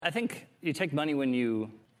I think you take money when you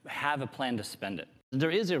have a plan to spend it. There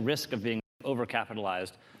is a risk of being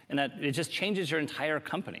overcapitalized, and that it just changes your entire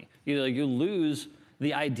company. You lose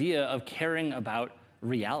the idea of caring about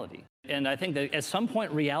reality. And I think that at some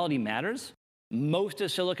point, reality matters. Most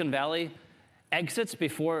of Silicon Valley exits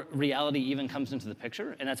before reality even comes into the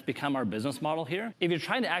picture, and that's become our business model here. If you're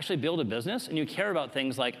trying to actually build a business and you care about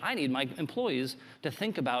things like, I need my employees to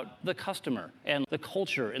think about the customer and the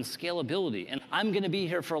culture and scalability, and I'm gonna be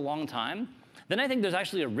here for a long time, then I think there's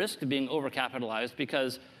actually a risk of being overcapitalized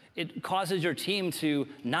because it causes your team to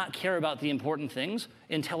not care about the important things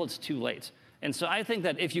until it's too late. And so I think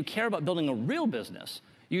that if you care about building a real business,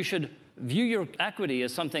 you should view your equity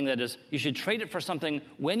as something that is, you should trade it for something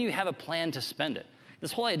when you have a plan to spend it.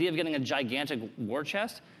 This whole idea of getting a gigantic war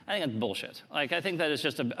chest, I think that's bullshit. I think that it's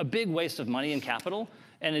just a big waste of money and capital,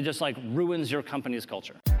 and it just ruins your company's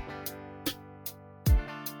culture.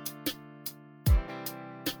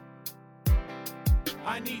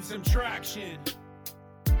 I need some traction.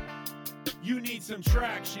 You need some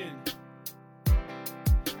traction.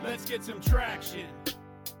 Let's get some traction.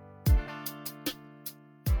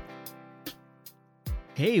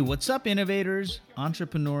 Hey, what's up, innovators,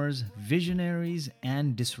 entrepreneurs, visionaries,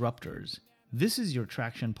 and disruptors? This is your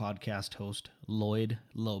Traction Podcast host, Lloyd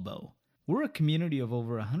Lobo. We're a community of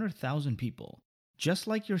over 100,000 people, just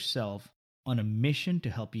like yourself, on a mission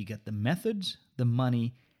to help you get the methods, the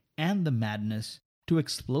money, and the madness to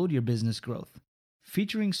explode your business growth.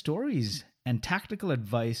 Featuring stories and tactical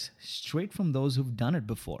advice straight from those who've done it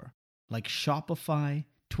before, like Shopify,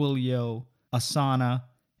 Twilio, Asana,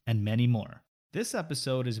 and many more. This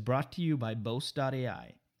episode is brought to you by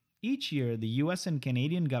Boast.ai. Each year, the US and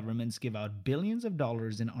Canadian governments give out billions of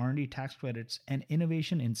dollars in R&D tax credits and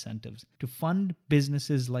innovation incentives to fund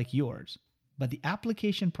businesses like yours. But the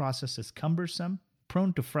application process is cumbersome,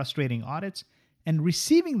 prone to frustrating audits, and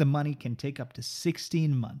receiving the money can take up to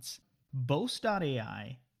 16 months.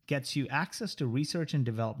 Boast.ai gets you access to research and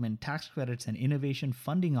development tax credits and innovation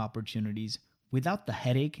funding opportunities without the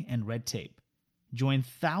headache and red tape. Join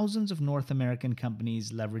thousands of North American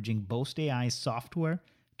companies leveraging Boast.ai software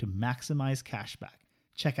to maximize cashback.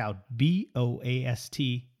 Check out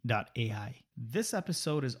boast.ai. This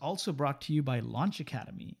episode is also brought to you by Launch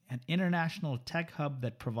Academy, an international tech hub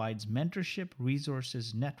that provides mentorship,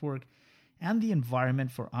 resources, network, and the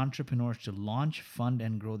environment for entrepreneurs to launch, fund,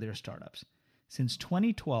 and grow their startups. Since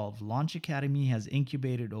 2012, Launch Academy has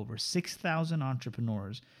incubated over 6,000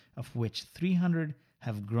 entrepreneurs, of which 300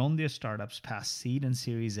 have grown their startups past seed and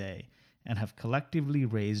Series A and have collectively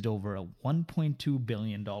raised over $1.2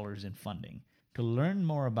 billion in funding. To learn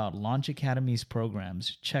more about Launch Academy's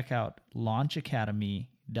programs, check out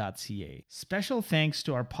launchacademy.ca. Special thanks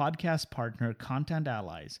to our podcast partner, Content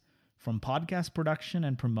Allies. From podcast production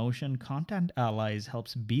and promotion, Content Allies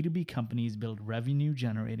helps B2B companies build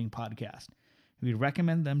revenue-generating podcasts. We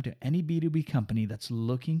recommend them to any B2B company that's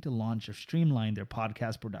looking to launch or streamline their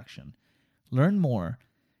podcast production. Learn more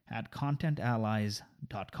at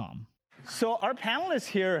contentallies.com. So our panelists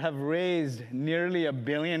here have raised nearly $1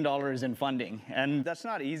 billion in funding, and that's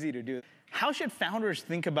not easy to do. How should founders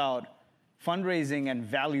think about fundraising and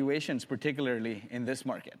valuations, particularly in this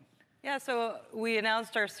market? Yeah, so we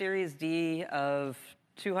announced our Series D of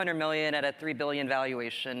 $200 million at a $3 billion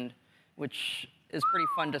valuation, which is pretty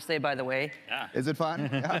fun to say, by the way. Yeah. Is it fun?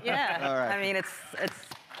 Yeah. All right. I mean, it's.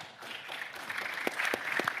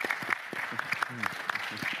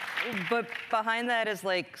 But behind that is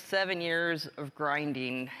 7 years of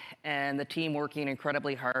grinding and the team working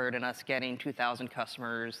incredibly hard and us getting 2,000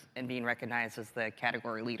 customers and being recognized as the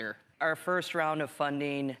category leader. Our first round of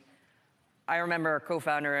funding, I remember our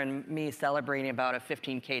co-founder and me celebrating about a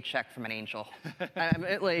 $15K check from an angel.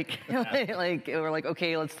 We're like, okay,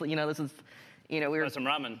 let's, this is, we were some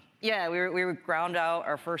ramen. Yeah, we were ground out.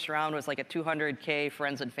 Our first round was a $200K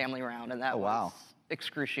friends and family round, and that was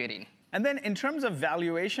excruciating. And then in terms of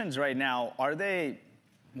valuations right now, are they,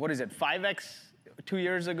 5X 2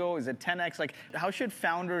 years ago? Is it 10X? How should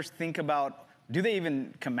founders think about, do they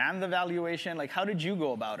even command the valuation? How did you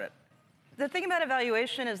go about it? The thing about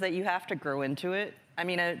evaluation is that you have to grow into it. I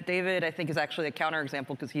mean, David, I think, is actually a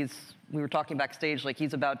counterexample because we were talking backstage,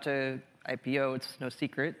 he's about to IPO, it's no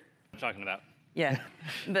secret. What are you talking about? Yeah,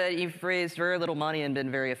 but you've raised very little money and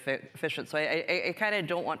been very efficient. So I kind of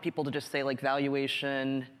don't want people to just say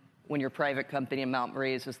valuation when your private company amount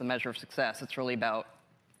raised is the measure of success. It's really about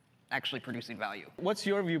actually producing value. What's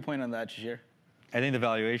your viewpoint on that, Shishir? I think the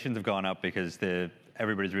valuations have gone up because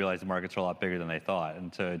everybody's realized the markets are a lot bigger than they thought.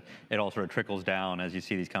 And so it all sort of trickles down as you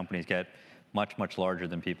see these companies get much, much larger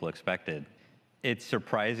than people expected. It's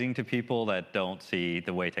surprising to people that don't see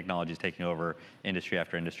the way technology is taking over industry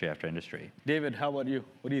after industry after industry. David, how about you?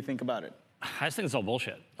 What do you think about it? I just think it's all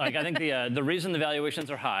bullshit. Like, I think the reason the valuations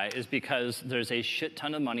are high is because there's a shit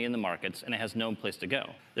ton of money in the markets and it has no place to go.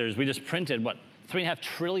 We just printed, what, $3.5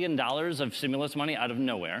 trillion of stimulus money out of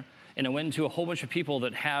nowhere, and it went into a whole bunch of people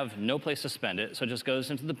that have no place to spend it, so it just goes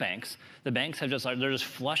into the banks. The banks they're just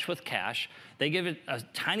flush with cash. They give it a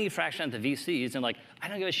tiny fraction at the VCs, and like, I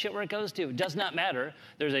don't give a shit where it goes to. It does not matter.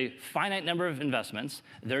 There's a finite number of investments.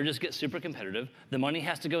 They just get super competitive. The money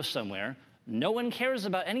has to go somewhere. No one cares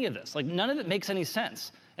about any of this. Like, none of it makes any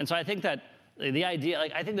sense. And so I think that the idea,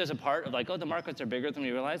 like, I think there's a part of like, oh, the markets are bigger than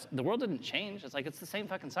we realize. The world didn't change. It's like, it's the same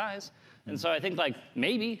fucking size. And so I think like,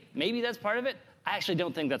 maybe that's part of it. I actually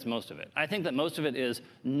don't think that's most of it. I think that most of it is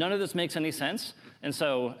none of this makes any sense. And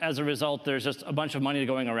so as a result, there's just a bunch of money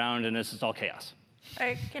going around and it's just all chaos.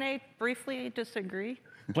 Can I briefly disagree?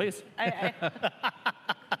 Please.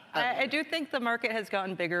 I do think the market has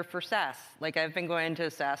gotten bigger for SaaS. Like, I've been going to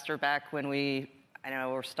SaaStr back when we're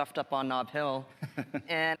stuffed up on Nob Hill.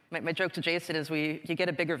 And my joke to Jason is you get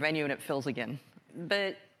a bigger venue and it fills again.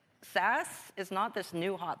 But SaaS is not this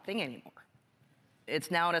new hot thing anymore.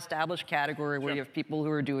 It's now an established category where you have people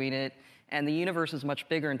who are doing it, and the universe is much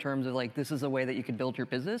bigger in terms of like, this is a way that you could build your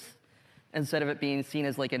business, instead of it being seen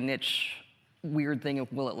as like a niche, weird thing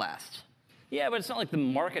of will it last? Yeah, but it's not like the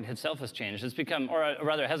market itself has changed. It's become, or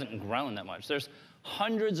rather, it hasn't grown that much. There's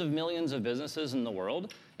hundreds of millions of businesses in the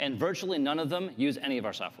world, and virtually none of them use any of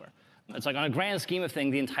our software. It's like, on a grand scheme of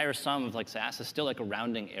things, the entire sum of like SaaS is still like a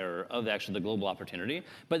rounding error of actually the global opportunity.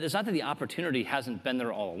 But it's not that the opportunity hasn't been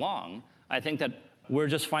there all along. I think that we're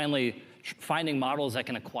just finally finding models that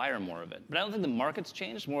can acquire more of it. But I don't think the market's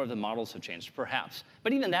changed, more of the models have changed, perhaps.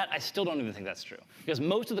 But even that, I still don't even think that's true. Because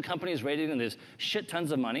most of the companies raising in these shit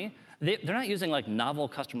tons of money, they're not using like novel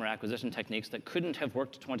customer acquisition techniques that couldn't have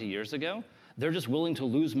worked 20 years ago. They're just willing to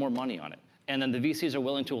lose more money on it. And then the VCs are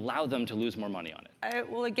willing to allow them to lose more money on it. I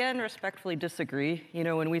will again respectfully disagree. You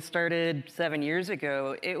know, when we started 7 years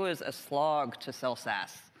ago, it was a slog to sell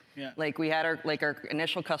SaaS. Yeah. Like, we had our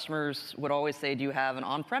initial customers would always say, do you have an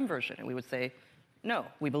on-prem version? And we would say, no,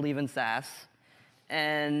 we believe in SaaS.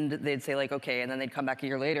 And they'd say like, okay, and then they'd come back a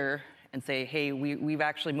year later and say, hey, we've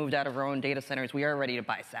actually moved out of our own data centers. We are ready to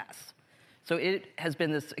buy SaaS. So it has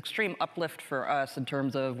been this extreme uplift for us in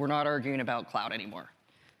terms of we're not arguing about cloud anymore.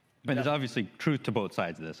 But there's obviously truth to both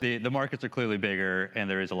sides of this. The markets are clearly bigger, and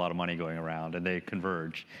there is a lot of money going around, and they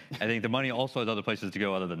converge. I think the money also has other places to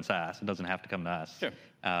go other than SaaS. It doesn't have to come to us. Sure.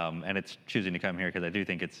 And it's choosing to come here because I do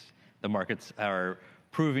think the markets are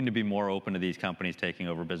proving to be more open to these companies taking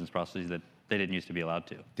over business processes that they didn't used to be allowed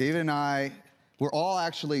to. David and I, we're all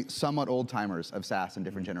actually somewhat old timers of SaaS in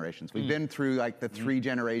different generations. We've been through like the 3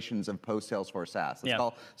 generations of post-Salesforce SaaS. Let's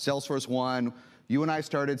call Salesforce 1. You and I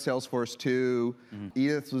started Salesforce 2.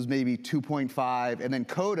 Edith was maybe 2.5, and then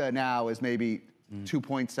Coda now is maybe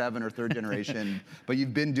 2.7 or third generation. But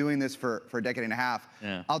you've been doing this for a decade and a half.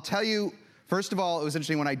 Yeah. I'll tell you, first of all, it was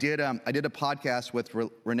interesting when I did a podcast with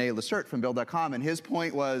Rene Lacerte from Build.com, and his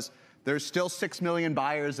point was there's still 6 million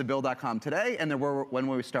buyers of Build.com today, and there were when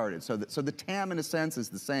we started. So the TAM, in a sense, is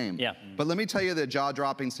the same. Yeah. But let me tell you the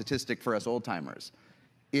jaw-dropping statistic for us old timers.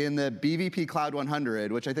 In the BVP Cloud 100,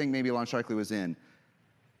 which I think maybe LaunchDarkly was in,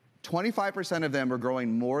 25% of them are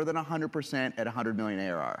growing more than 100% at 100 million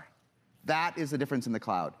ARR. That is the difference in the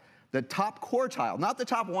cloud. The top quartile, not the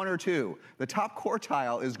top 1 or 2, the top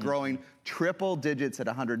quartile is growing triple digits at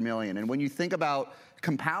 100 million. And when you think about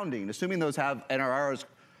compounding, assuming those have NRRs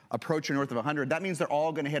approaching north of 100, that means they're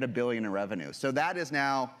all going to hit $1 billion in revenue. So that is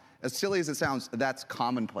now, as silly as it sounds, that's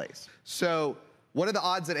commonplace. So what are the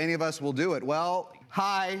odds that any of us will do it? Well,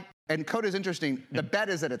 high, and Coda is interesting. The bet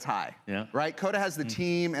is that it's high, right? Coda has the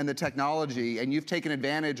team and the technology, and you've taken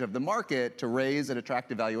advantage of the market to raise at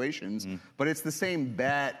attractive valuations, but it's the same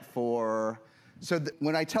bet for,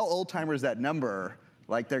 when I tell old timers that number,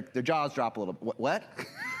 like their jaws drop a little. What?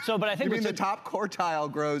 So, but I think you mean the top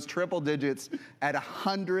quartile grows triple digits at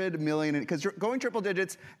 100 million? Because going triple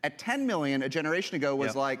digits at 10 million a generation ago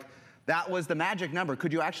was like, that was the magic number.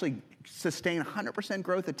 Could you actually sustain 100%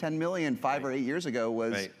 growth at 10 million 5 or 8 years ago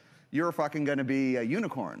was, you're fucking gonna be a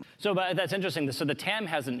unicorn. So but that's interesting. So the TAM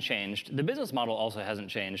hasn't changed. The business model also hasn't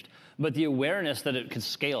changed, but the awareness that it could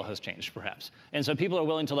scale has changed, perhaps. And so people are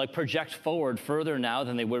willing to like project forward further now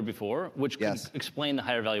than they were before, which could explain the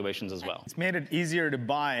higher valuations as well. It's made it easier to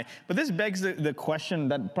buy. But this begs the question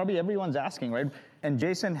that probably everyone's asking, right? And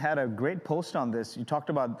Jason had a great post on this. You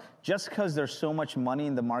talked about just because there's so much money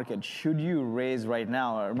in the market, should you raise right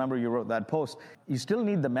now? I remember you wrote that post. You still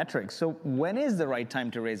need the metrics. So when is the right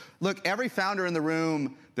time to raise? Look, every founder in the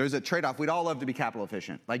room, there's a trade-off. We'd all love to be capital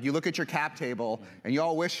efficient. Like you look at your cap table and you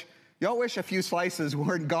all wish a few slices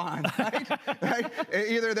weren't gone, right? Right?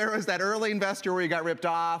 Either there was that early investor where you got ripped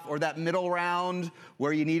off, or that middle round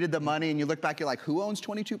where you needed the money, and you look back, you're like, who owns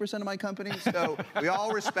 22% of my company? So we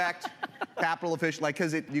all respect capital efficient, like,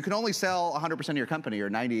 because you can only sell 100% of your company, or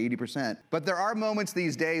 90, 80%. But there are moments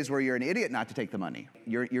these days where you're an idiot not to take the money.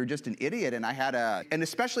 You're just an idiot, and and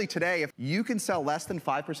especially today, if you can sell less than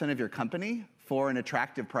 5% of your company for an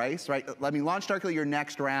attractive price, right? I mean, LaunchDarkly, your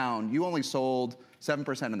next round, you only sold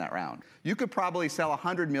 7% in that round. You could probably sell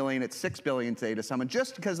 100 million at $6 billion today to someone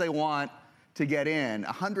just because they want to get in.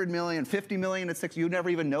 100 million, 50 million at 6, you'd never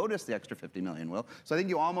even notice the extra 50 million, Will. So I think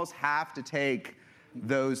you almost have to take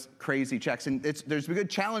those crazy checks. And there's good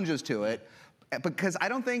challenges to it, because I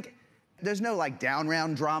don't think, there's no like down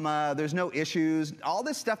round drama, there's no issues. All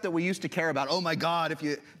this stuff that we used to care about, oh my God, if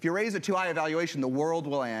you raise a too high a valuation, the world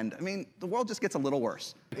will end. I mean, the world just gets a little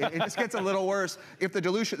worse. It just gets a little worse if the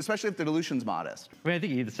dilution, especially if the dilution's modest. I mean, I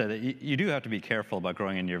think you said that you do have to be careful about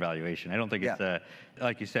growing in your valuation. I don't think it's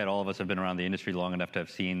like you said, all of us have been around the industry long enough to have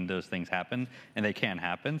seen those things happen, and they can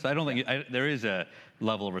happen. So I don't think there is a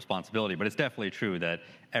level of responsibility, but it's definitely true that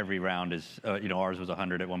every round is, ours was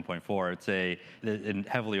 100 at 1.4. It's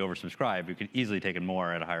heavily oversubscribed. You could easily take it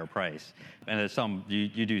more at a higher price. And there's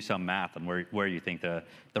you do some math on where you think the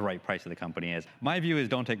right price of the company is. My view is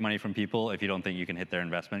don't take money from people if you don't think you can hit their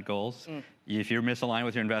investment goals. If you're misaligned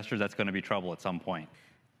with your investors, that's going to be trouble at some point.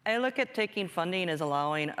 I look at taking funding as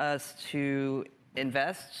allowing us to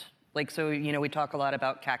invest. We talk a lot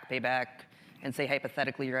about CAC payback, and say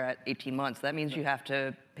hypothetically you're at 18 months. That means you have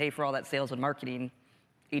to pay for all that sales and marketing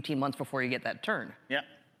 18 months before you get that turn. Yeah.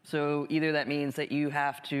 So either that means that you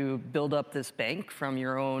have to build up this bank from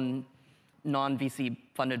your own non-VC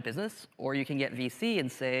funded business, or you can get VC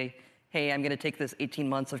and say, hey, I'm going to take this 18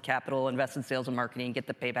 months of capital, invest in sales and marketing, get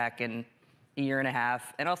the payback in a year and a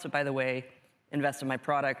half, and also, by the way, invest in my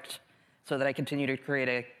product so that I continue to create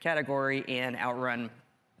a category and outrun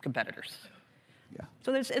competitors. Yeah.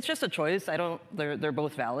 So it's just a choice. They're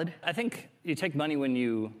both valid. I think you take money when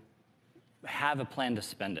you have a plan to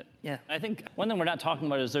spend it. Yeah. I think one thing we're not talking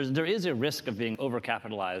about is there is a risk of being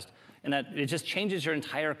overcapitalized, and that it just changes your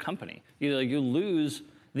entire company. You lose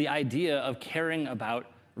the idea of caring about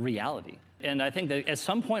reality. And I think that at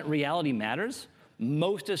some point reality matters.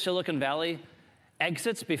 Most of Silicon Valley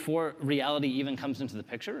exits before reality even comes into the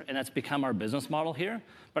picture, and that's become our business model here.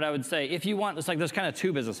 But I would say if you want, there's kind of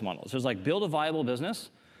two business models. There's like build a viable business,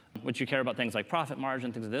 which you care about things like profit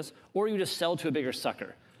margin, things like this, or you just sell to a bigger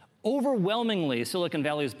sucker. Overwhelmingly, Silicon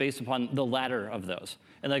Valley is based upon the latter of those.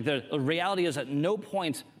 And the reality is at no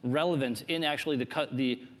point relevant in actually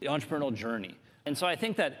the entrepreneurial journey. And so I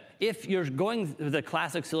think that if you're going the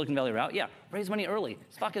classic Silicon Valley route, raise money early,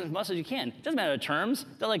 stock as much as you can. It doesn't matter the terms.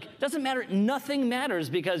 Doesn't matter. Nothing matters,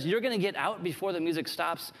 because you're going to get out before the music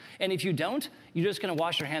stops. And if you don't, you're just going to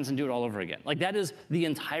wash your hands and do it all over again. That is the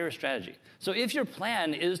entire strategy. So if your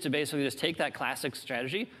plan is to basically just take that classic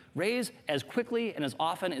strategy, raise as quickly and as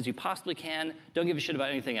often as you possibly can. Don't give a shit about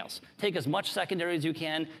anything else. Take as much secondary as you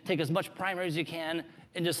can. Take as much primary as you can,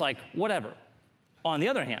 and just whatever. On the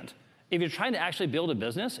other hand, if you're trying to actually build a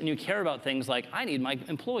business and you care about things like, I need my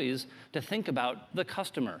employees to think about the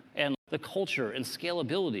customer and the culture and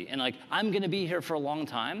scalability, and I'm going to be here for a long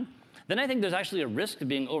time, then I think there's actually a risk of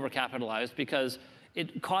being overcapitalized, because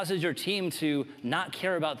it causes your team to not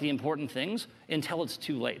care about the important things until it's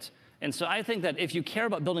too late. And so I think that if you care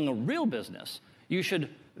about building a real business, you should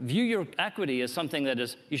view your equity as something that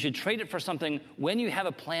is, you should trade it for something when you have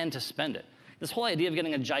a plan to spend it. This whole idea of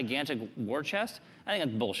getting a gigantic war chest, I think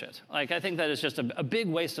that's bullshit. I think that it's just a big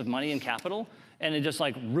waste of money and capital, and it just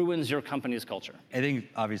ruins your company's culture. I think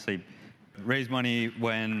obviously raise money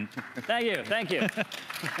when. Thank you.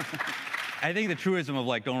 I think the truism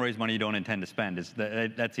of don't raise money you don't intend to spend is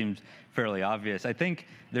that seems fairly obvious. I think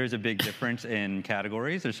there's a big difference in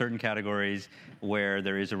categories. There's certain categories where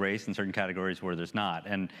there is a race and certain categories where there's not.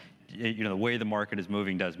 And the way the market is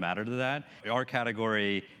moving does matter to that. Our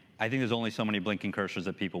category, I think there's only so many blinking cursors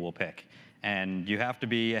that people will pick. And you have to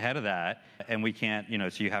be ahead of that, and we can't,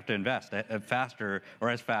 so you have to invest faster or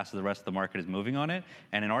as fast as the rest of the market is moving on it.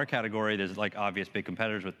 And in our category, there's obvious big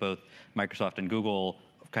competitors with both Microsoft and Google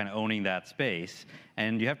kind of owning that space.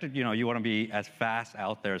 And you have to, you want to be as fast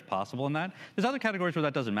out there as possible in that. There's other categories where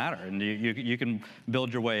that doesn't matter, and you can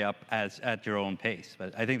build your way up at your own pace.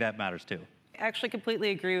 But I think that matters too. actually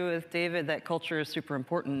completely agree with David that culture is super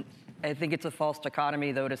important. I think it's a false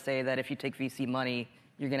dichotomy, though, to say that if you take VC money,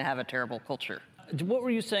 you're going to have a terrible culture. What were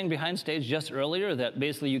you saying behind stage just earlier, that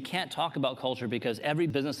basically you can't talk about culture because every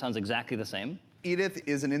business sounds exactly the same? Edith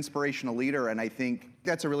is an inspirational leader, and I think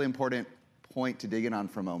that's a really important point to dig in on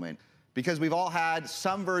for a moment. Because we've all had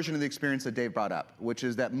some version of the experience that Dave brought up, which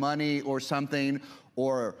is that money or something,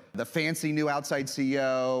 or the fancy new outside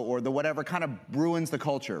CEO, or the whatever kind of ruins the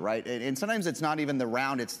culture, right? And sometimes it's not even the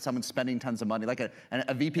round, it's someone spending tons of money. Like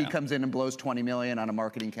a VP comes in and blows 20 million on a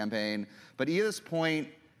marketing campaign. But Edith's point,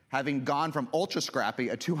 having gone from ultra scrappy,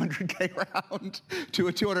 a 200K round, to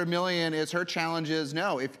a 200 million, is her challenge is,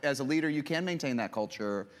 no, if as a leader you can maintain that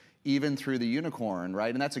culture, even through the unicorn,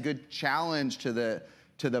 right? And that's a good challenge to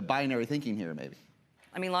the binary thinking here, maybe.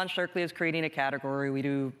 I mean, LaunchDarkly is creating a category. We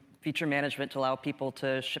do feature management to allow people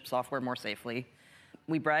to ship software more safely.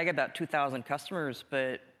 We brag about 2,000 customers,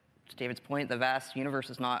 but to David's point, the vast universe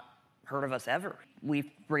has not heard of us ever.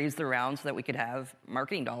 We've raised the round so that we could have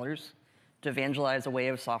marketing dollars to evangelize a way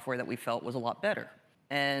of software that we felt was a lot better.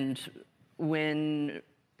 And when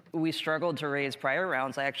we struggled to raise prior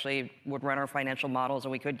rounds, I actually would run our financial models,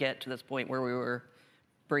 and we could get to this point where we were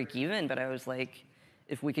break even, but I was like,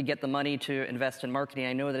 if we could get the money to invest in marketing,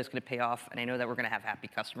 I know that it's going to pay off, and I know that we're going to have happy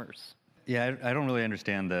customers. Yeah, I don't really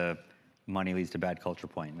understand the money leads to bad culture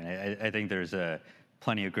point. I mean, I think there's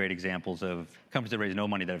plenty of great examples of companies that raise no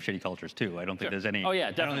money that have shitty cultures too. I don't think there's any. Oh yeah,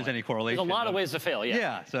 definitely. I don't think there's any correlation. There's a lot of ways to fail. Yeah.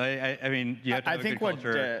 Yeah. So I mean, you have to have a good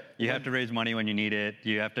culture. You have to raise money when you need it.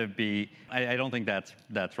 You have to be. I don't think that's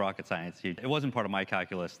rocket science. It wasn't part of my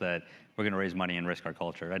calculus that we're going to raise money and risk our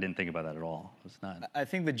culture. I didn't think about that at all. It's not. I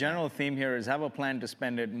think the general theme here is have a plan to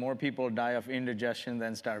spend it. More people die of indigestion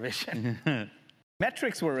than starvation.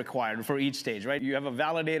 Metrics were required for each stage, right? You have a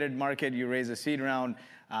validated market, you raise a seed round,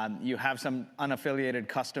 you have some unaffiliated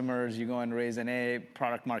customers, you go and raise an A,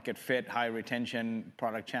 product market fit, high retention,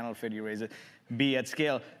 product channel fit, you raise a B at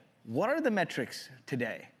scale. What are the metrics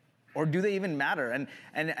today? Or do they even matter? And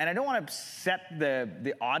I don't want to set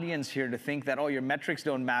the audience here to think that, oh, your metrics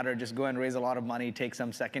don't matter, just go and raise a lot of money, take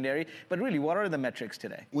some secondary. But really, what are the metrics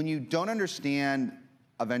today? When you don't understand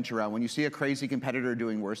a venture round, when you see a crazy competitor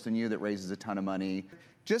doing worse than you that raises a ton of money,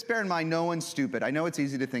 just bear in mind, no one's stupid. I know it's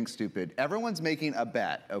easy to think stupid. Everyone's making a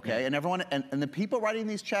bet, okay? Yeah. And the people writing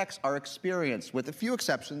these checks are experienced, with a few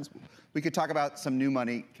exceptions. We could talk about some new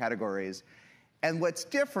money categories. And what's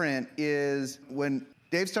different is when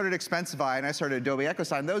Dave started Expensify and I started Adobe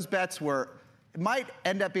EchoSign, those bets it might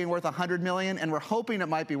end up being worth 100 million, and we're hoping it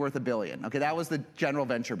might be worth $1 billion. Okay, that was the general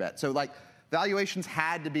venture bet. So like, valuations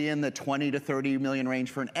had to be in the 20 to 30 million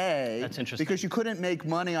range for an A. That's interesting. Because you couldn't make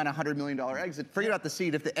money on a $100 million exit. Forget about the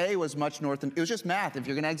seed. If the A was much north, it was just math. If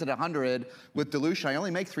you're going to exit 100 with dilution, I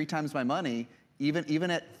only make 3 times my money,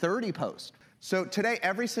 even at 30 post. So today,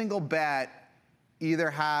 every single bet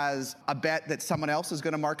either has a bet that someone else is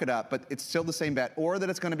going to mark it up, but it's still the same bet, or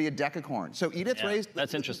that it's going to be a decacorn. So Edith raised.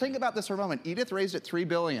 That's interesting. Think about this for a moment. Edith raised at $3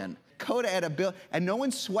 billion. Coda at $1 billion, and no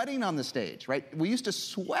one's sweating on the stage, right? We used to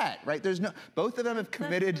sweat, right? Both of them have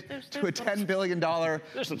committed to a $10 billion,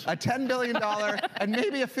 and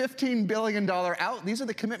maybe a $15 billion out. These are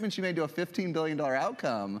the commitments you made to a $15 billion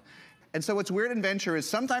outcome. And so what's weird in venture is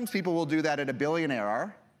sometimes people will do that at $1 billion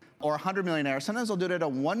ARR or $100 million ARR. Sometimes they'll do it at a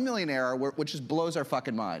 $1 million ARR, which just blows our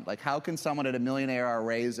fucking mind. Like, how can someone at $1 million ARR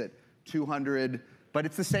raise at 200? But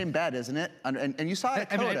it's the same bet, isn't it? And you saw it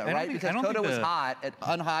at Coda, right? Because Coda was hot,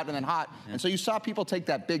 unhot, and then hot. Yeah. And so you saw people take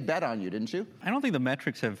that big bet on you, didn't you? I don't think the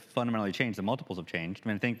metrics have fundamentally changed. The multiples have changed. I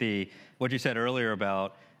mean, I think what you said earlier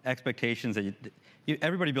about expectations that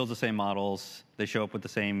everybody builds the same models. They show up with the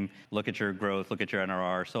same, look at your growth, look at your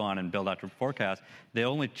NRR, so on, and build out your forecast. The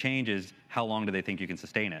only change is how long do they think you can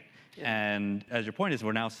sustain it. Yeah. And as your point is,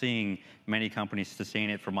 we're now seeing many companies sustain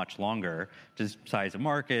it for much longer. Just size of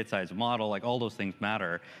market, size of model, like all those things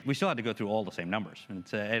matter. We still have to go through all the same numbers. And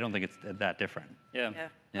I don't think it's that different. Yeah.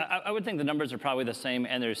 I would think the numbers are probably the same,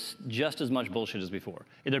 and there's just as much bullshit as before.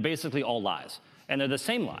 They're basically all lies. And they're the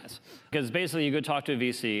same lies. Because basically you go talk to a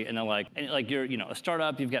VC and they're like, you're a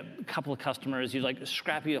startup, you've got a couple of customers, you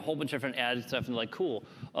scrappy a whole bunch of different ads and stuff, and they're like, cool,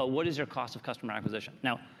 what is your cost of customer acquisition?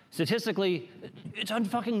 Now, statistically, it's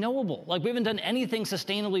unfucking knowable. Like, we haven't done anything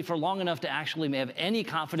sustainably for long enough to actually have any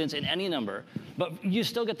confidence in any number, but you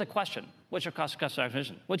still get the question, what's your cost of customer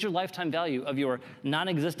acquisition? What's your lifetime value of your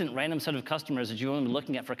non-existent random set of customers that you've only been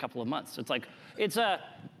looking at for a couple of months? It's like, it's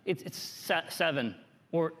 7.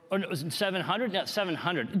 Or was it 700? No,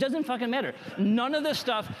 700. It doesn't fucking matter. None of this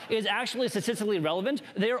stuff is actually statistically relevant.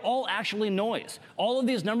 They're all actually noise. All of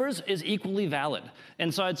these numbers is equally valid.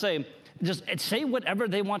 And so I'd say, just say whatever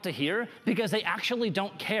they want to hear because they actually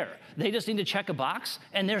don't care. They just need to check a box,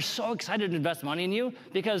 and they're so excited to invest money in you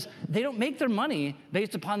because they don't make their money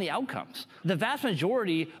based upon the outcomes. The vast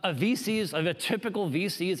majority of VCs, of a typical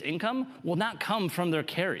VC's income, will not come from their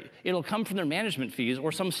carry. It'll come from their management fees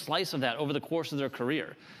or some slice of that over the course of their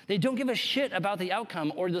career. They don't give a shit about the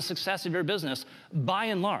outcome or the success of your business by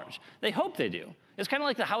and large. They hope they do. It's kind of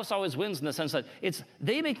like the house always wins in the sense that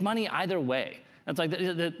they make money either way. It's like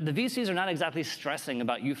the VCs are not exactly stressing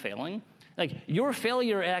about you failing. Like, your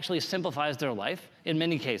failure actually simplifies their life in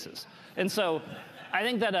many cases. And so I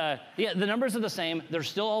think that, the numbers are the same. They're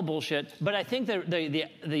still all bullshit. But I think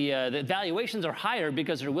the valuations are higher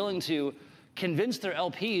because they're willing to convince their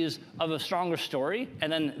LPs of a stronger story,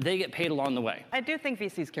 and then they get paid along the way. I do think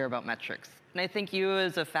VCs care about metrics. And I think you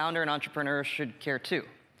as a founder and entrepreneur should care too.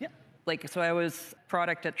 Yeah. Like, so I was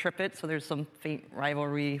product at TripIt, so there's some faint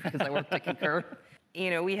rivalry because I worked at Concur.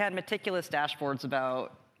 We had meticulous dashboards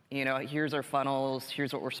about, here's our funnels,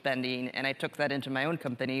 here's what we're spending, and I took that into my own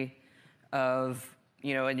company of,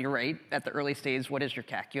 and you're right, at the early stage, what is your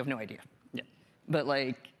CAC? You have no idea. Yeah. But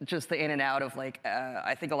just the in and out of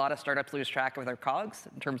I think a lot of startups lose track of their COGS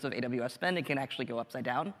in terms of AWS spend. It can actually go upside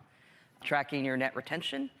down. Tracking your net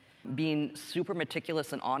retention, being super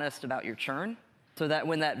meticulous and honest about your churn, so that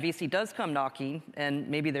when that VC does come knocking, and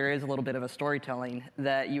maybe there is a little bit of a storytelling,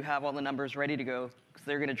 that you have all the numbers ready to go, because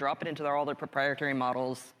they're going to drop it into all their proprietary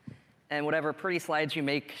models, and whatever pretty slides you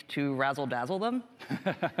make to razzle-dazzle them,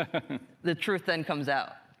 the truth then comes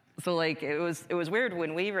out. So it was weird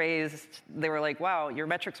when we raised, they were like, wow, your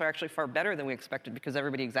metrics are actually far better than we expected because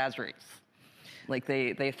everybody exaggerates.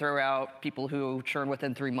 They throw out people who churn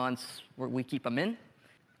within 3 months, where we keep them in.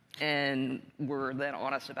 And we're then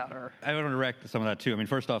honest about our... I want to direct some of that too. I mean,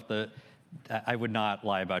 first off, I would not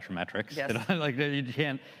lie about your metrics. Yes. You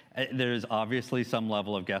can't. There's obviously some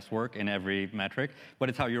level of guesswork in every metric, but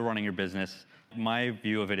it's how you're running your business. My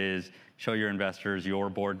view of it is show your investors your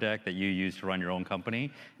board deck that you use to run your own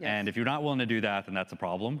company. Yes. And if you're not willing to do that, then that's a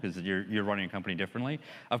problem because you're running a company differently.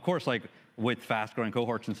 Of course, with fast-growing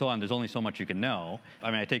cohorts and so on, there's only so much you can know.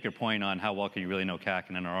 I mean, I take your point on how well can you really know CAC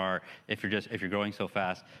and NRR if you're growing so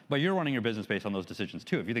fast. But you're running your business based on those decisions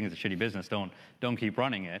too. If you think it's a shitty business, don't keep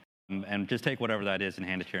running it. And just take whatever that is and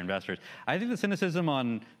hand it to your investors. I think the cynicism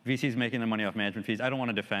on VCs making their money off management fees, I don't want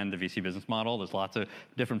to defend the VC business model. There's lots of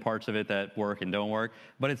different parts of it that work and don't work.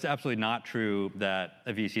 But it's absolutely not true that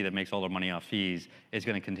a VC that makes all their money off fees is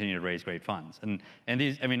going to continue to raise great funds.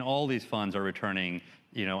 And all these funds are returning,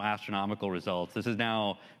 astronomical results.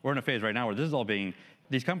 We're in a phase right now where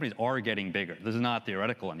these companies are getting bigger. This is not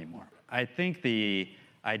theoretical anymore. I think the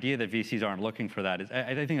idea that VCs aren't looking for that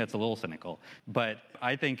I think that's a little cynical. But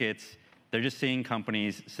I think they're just seeing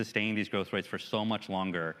companies sustain these growth rates for so much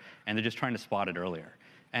longer, and they're just trying to spot it earlier.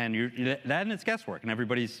 And it's guesswork,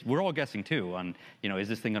 and we're all guessing too on, is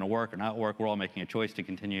this thing going to work or not work? We're all making a choice to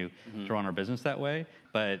continue to run our business that way.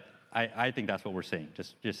 But I think that's what we're seeing,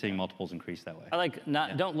 just seeing multiples increase that way.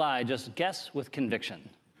 Don't lie, just guess with conviction.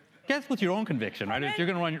 Guess with your own conviction, right? If you're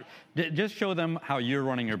going to just show them how you're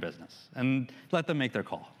running your business and let them make their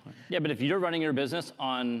call. Yeah, but if you're running your business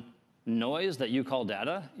on noise that you call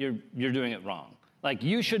data, you're doing it wrong.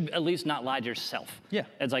 You should at least not lie to yourself. Yeah.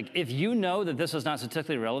 It's if you know that this is not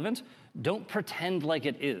statistically relevant, don't pretend like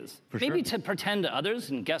it is. Maybe to pretend to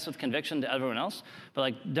others and guess with conviction to everyone else,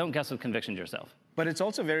 but don't guess with conviction to yourself. But it's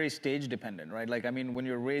also very stage dependent, right? When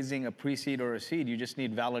you're raising a pre-seed or a seed, you just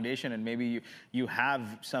need validation, and maybe you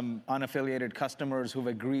have some unaffiliated customers who've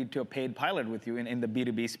agreed to a paid pilot with you in the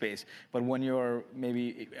B2B space. But when you're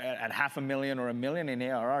maybe at $500,000 or $1 million in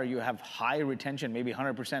ARR, you have high retention, maybe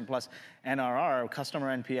 100% plus NRR,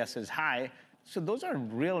 customer NPS is high. So those are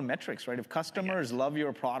real metrics, right? If customers love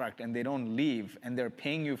your product and they don't leave and they're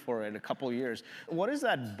paying you for it a couple years, what is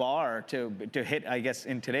that bar to hit, I guess,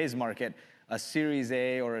 in today's market, a Series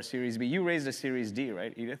A or a Series B? You raised a Series D,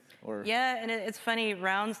 right, Edith? Yeah, and it's funny,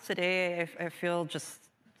 rounds today, I feel just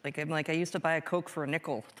I used to buy a Coke for a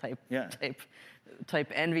nickel type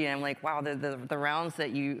envy. And I'm like, wow, the rounds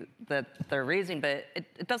that they're raising, but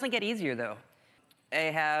it doesn't get easier though. I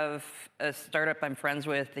have a startup I'm friends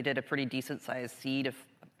with. They did a pretty decent sized seed of,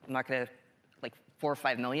 I'm not gonna, 4 or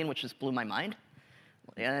 5 million, which just blew my mind.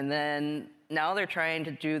 And then now they're trying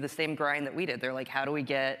to do the same grind that we did. They're like, how do we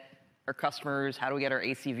get our customers? How do we get our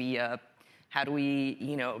ACV up? How do we,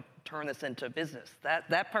 turn this into business?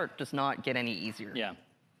 That part does not get any easier. Yeah,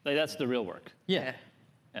 that's the real work. Yeah.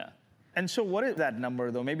 Yeah. And so what is that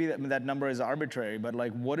number, though? Maybe that number is arbitrary, but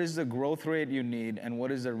like, what is the growth rate you need, and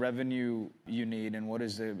what is the revenue you need, and what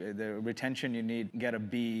is the retention you need to get a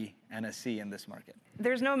B and a C in this market?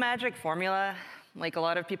 There's no magic formula. Like, a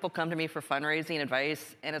lot of people come to me for fundraising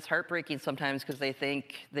advice, and it's heartbreaking sometimes because they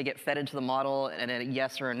think they get fed into the model and a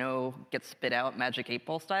yes or a no gets spit out Magic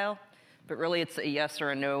 8-Ball style. But really, it's a yes or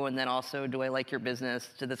a no, and then also, do I like your business?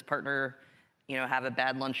 Did this partner, have a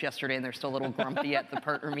bad lunch yesterday and they're still a little grumpy at the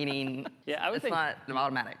partner meeting? Yeah, I would think it's not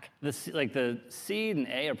automatic. The seed and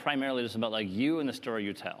A are primarily just about like you and the story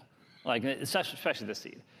you tell. Like, especially the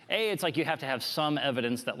seed. A, it's like you have to have some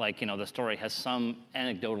evidence that the story has some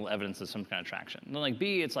anecdotal evidence of some kind of traction. And then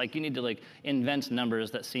B, it's like you need to invent numbers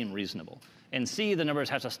that seem reasonable. And C, the numbers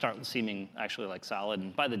have to start seeming actually solid.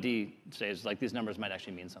 And by the D stage, these numbers might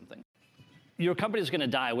actually mean something. Your company's going to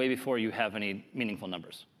die way before you have any meaningful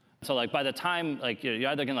numbers. So by the time you're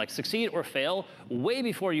either going to succeed or fail way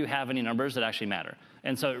before you have any numbers that actually matter.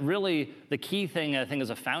 And so really the key thing I think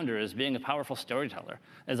as a founder is being a powerful storyteller.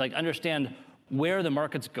 Is understand where the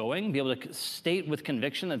market's going, be able to state with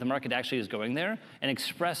conviction that the market actually is going there, and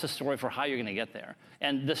express a story for how you're going to get there.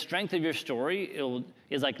 And the strength of your story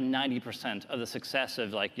is 90% of the success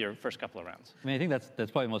of your first couple of rounds. I think that's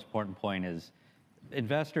probably the most important point is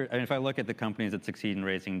investors. If I look at the companies that succeed in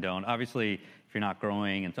raising, don't. Obviously, if you're not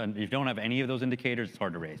growing and if you don't have any of those indicators, it's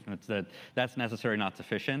hard to raise. And that's necessary, not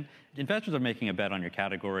sufficient. Investors are making a bet on your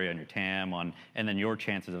category, on your TAM, and then your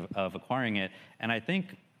chances of acquiring it. And I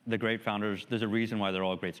think the great founders, there's a reason why they're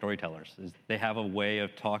all great storytellers. Is they have a way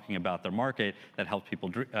of talking about their market that helps people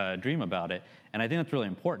dream about it. And I think that's really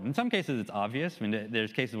important. In some cases, it's obvious.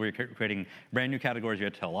 There's cases where you're creating brand new categories. You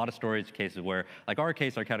have to tell a lot of stories. Cases where, our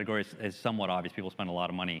category is somewhat obvious. People spend a lot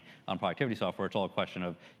of money on productivity software. It's all a question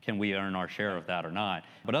of, can we earn our share of that or not?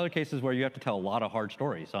 But other cases where you have to tell a lot of hard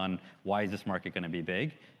stories on why is this market going to be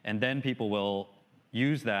big? And then people will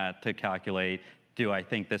use that to calculate, do I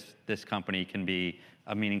think this company can be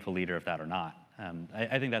a meaningful leader of that or not?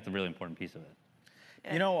 I think that's a really important piece of it.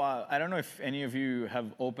 I don't know if any of you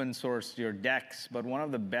have open sourced your decks, but one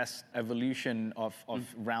of the best evolution of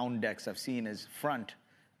round decks I've seen is Front.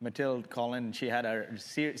 Mathilde Collin, she had a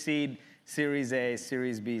seed, Series A,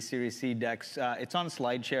 Series B, Series C decks. It's on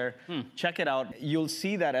SlideShare. Check it out. You'll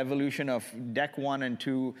see that evolution of deck 1 and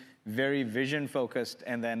 2, very vision focused,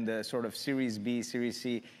 and then the sort of Series B, Series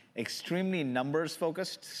C, extremely numbers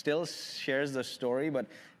focused, still shares the story, but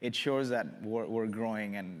it shows that we're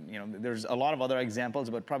growing. And there's a lot of other examples,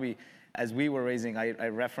 but probably as we were raising, I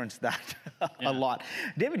referenced that a lot.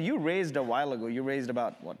 David, you raised a while ago. You raised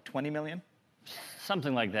about, 20 million?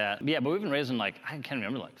 Something like that. Yeah, but we've been raising I can't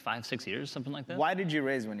remember, 5-6 years, something like that. Why did you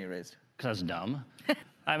raise when you raised? Because I was dumb.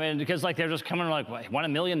 Because they're just coming want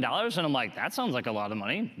 $1 million? And I'm like, that sounds like a lot of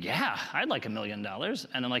money. Yeah, I'd like $1 million.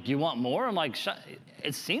 And I'm like, you want more? I'm like,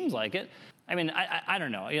 it seems like it. I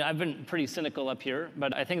don't know. I've been pretty cynical up here,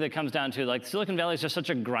 but I think that comes down to Silicon Valley is just such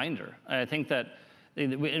a grinder. I think that,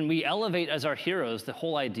 and we elevate as our heroes the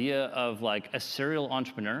whole idea of a serial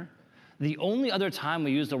entrepreneur. The only other time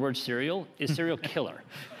we use the word serial is serial killer.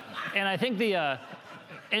 And I think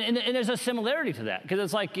and there's a similarity to that,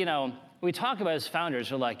 because it's we talk about as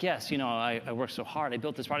founders, we're like, yes, I worked so hard, I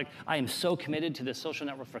built this product, I am so committed to this social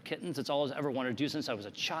network for kittens, it's all I've ever wanted to do since I was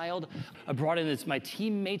a child. I brought in my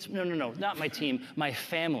teammates, no, not my team, my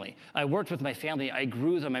family. I worked with my family, I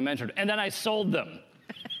grew them, I mentored, and then I sold them.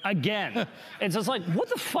 Again. It's just what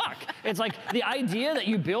the fuck? It's the idea that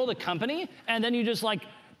you build a company, and then you just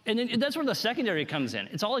and then that's where the secondary comes in.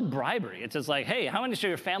 It's all bribery. It's just hey, how much of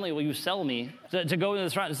your family will you sell me to go into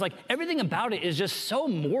this round? It's everything about it is just so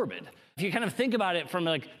morbid. If you kind of think about it from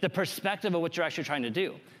the perspective of what you're actually trying to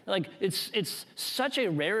do. It's such a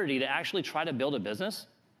rarity to actually try to build a business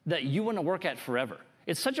that you want to work at forever.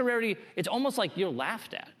 It's such a rarity, it's almost you're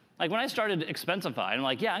laughed at. When I started Expensify,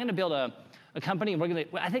 I'm yeah, I'm going to build a company, and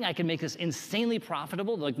I think I can make this insanely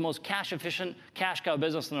profitable, the most cash efficient, cash cow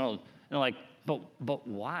business in the world. And they're but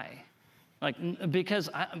why? Because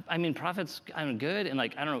profits kind of good, and I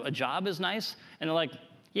don't know, a job is nice, and they're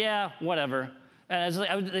yeah, whatever.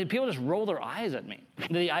 And people just roll their eyes at me.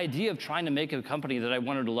 The idea of trying to make a company that I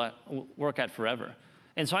wanted to work at forever.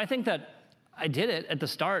 And so I think that I did it at the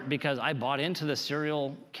start because I bought into the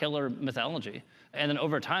serial killer mythology. And then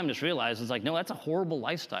over time just realized no, that's a horrible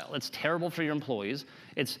lifestyle. It's terrible for your employees.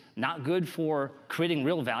 It's not good for creating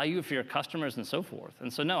real value for your customers and so forth.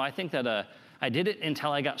 And so no, I think that I did it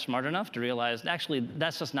until I got smart enough to realize actually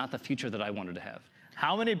that's just not the future that I wanted to have.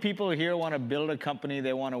 How many people here want to build a company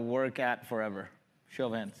they want to work at forever? Show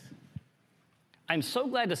of hands. I'm so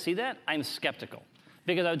glad to see that. I'm skeptical.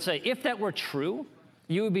 Because I would say if that were true,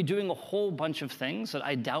 you would be doing a whole bunch of things that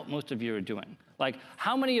I doubt most of you are doing. Like,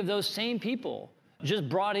 how many of those same people just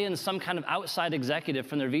brought in some kind of outside executive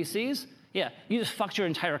from their VCs? Yeah, you just fucked your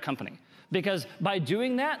entire company. Because by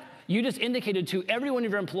doing that, you just indicated to every one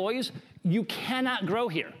of your employees, you cannot grow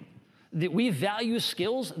here. We value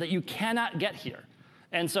skills that you cannot get here.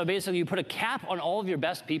 And so basically you put a cap on all of your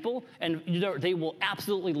best people and they will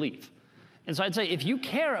absolutely leave. And so I'd say if you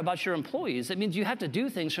care about your employees, it means you have to do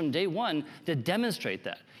things from day one to demonstrate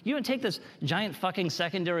that. You don't take this giant fucking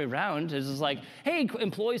secondary round. It's just like, hey,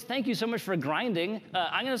 employees, thank you so much for grinding.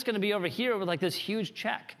 I'm just going to be over here with like this huge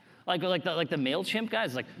check. Like the MailChimp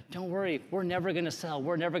guys, like, don't worry, we're never gonna sell,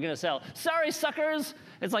 we're never gonna sell. Sorry, suckers!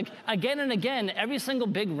 It's like, again and again, every single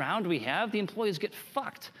big round we have, the employees get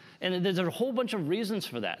fucked. And there's a whole bunch of reasons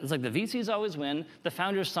for that. It's like the VCs always win, the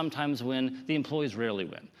founders sometimes win, the employees rarely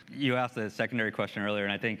win. You asked the secondary question earlier,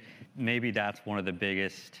 and I think maybe that's one of the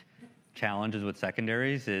biggest challenges with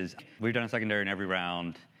secondaries is we've done a secondary in every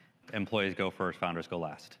round, employees go first, founders go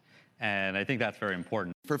last. And I think that's very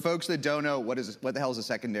important. For folks that don't know what the hell is a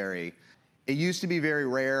secondary, it used to be very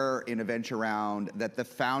rare in a venture round that the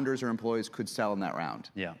founders or employees could sell in that round.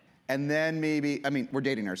 Yeah. And then maybe, I mean, we're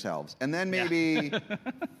dating ourselves. And then maybe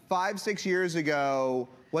 5, 6 years ago,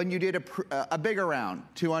 when you did a bigger round,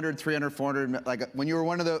 200, 300, 400, like when you were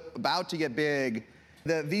one of the about to get big,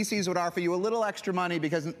 the VCs would offer you a little extra money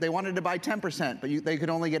because they wanted to buy 10%, but they could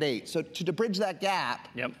only get 8. So to bridge that gap,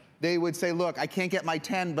 they would say, look, I can't get my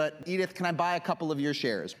 10, but Edith, can I buy a couple of your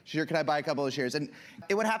shares? Sure, can I buy a couple of shares? And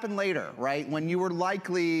it would happen later, right? When you were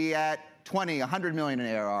likely at 20, 100 million in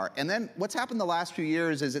ARR. And then what's happened the last few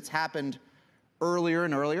years is it's happened earlier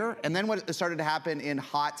and earlier. And then what started to happen in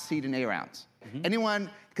hot seed and A rounds. Anyone,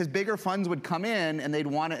 because bigger funds would come in and they'd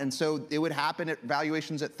want it. And so it would happen at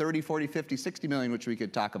valuations at 30, 40, 50, 60 million, which we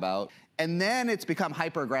could talk about. And then it's become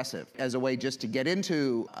hyper aggressive as a way just to get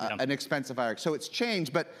into an Expensify. So it's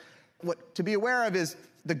changed, but what to be aware of is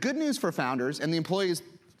the good news for founders, and the employees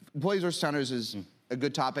versus founders is a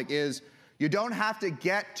good topic, is you don't have to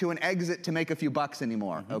get to an exit to make a few bucks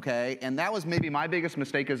anymore, okay? And that was maybe my biggest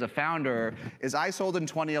mistake as a founder, is I sold in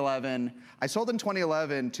 2011. I sold in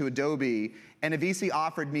 2011 to Adobe, and a VC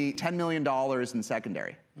offered me $10 million in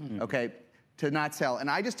secondary, okay? To not sell, and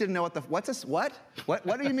I just didn't know what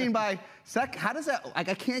do you mean by how does that, like,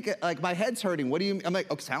 I can't get, like, my head's hurting, what do you, I'm like,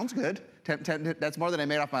 oh, sounds good, 10, that's more than I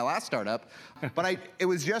made off my last startup, but it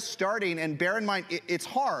was just starting, and bear in mind, it's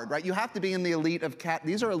hard, right? You have to be in the elite of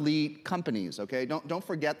these are elite companies, okay? Don't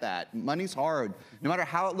forget that, money's hard, no matter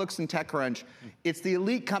how it looks in TechCrunch, it's the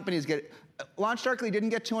elite companies get. LaunchDarkly didn't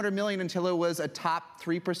get 200 million until it was a top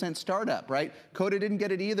 3% startup, right? Coda didn't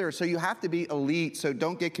get it either, so you have to be elite, so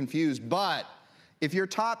don't get confused. But if you're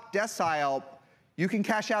top decile, you can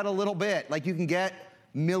cash out a little bit. Like, you can get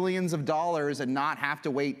millions of dollars and not have to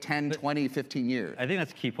wait 10, 20, 15 years. I think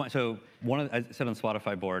that's a key point. So I sit on the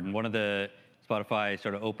Spotify board, and one of the Spotify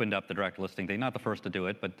sort of opened up the direct listing thing, not the first to do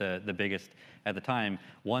it, but the biggest at the time.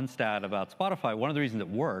 One stat about Spotify, one of the reasons it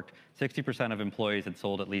worked, 60% of employees had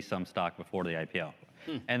sold at least some stock before the IPO.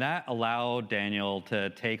 And that allowed Daniel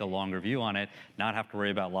to take a longer view on it, not have to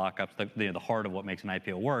worry about lockups. The heart of what makes an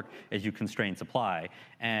IPO work is you constrain supply.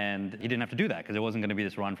 And he didn't have to do that because it wasn't going to be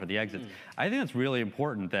this run for the exits. I think it's really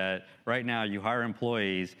important that right now you hire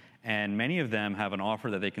employees, and many of them have an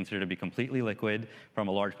offer that they consider to be completely liquid from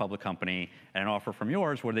a large public company, and an offer from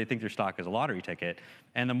yours where they think your stock is a lottery ticket.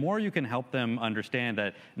 And the more you can help them understand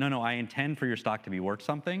that, no, I intend for your stock to be worth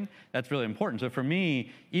something, that's really important. So for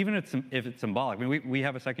me, even if it's symbolic, I mean, we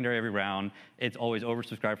have a secondary every round. It's always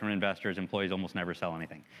oversubscribed from investors. Employees almost never sell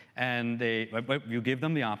anything. And you give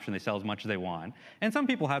them the option, they sell as much as they want. And some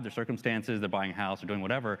people have their circumstances, they're buying a house or doing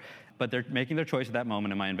whatever, but they're making their choice at that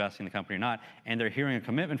moment, am I investing in the company or not? And they're hearing a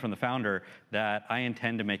commitment from the founder that I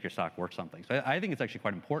intend to make your stock worth something. So I think it's actually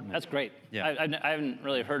quite important. That's great. Yeah. I haven't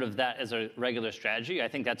really heard of that as a regular strategy. I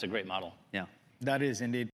think that's a great model. Yeah. That is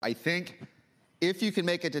indeed. I think if you can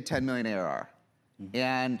make it to 10 million ARR,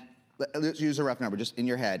 and let's use a rough number just in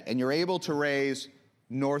your head, and you're able to raise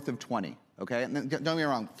north of 20, okay? And then, don't get me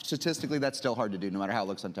wrong, statistically that's still hard to do no matter how it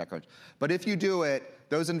looks on TechCrunch. But if you do it,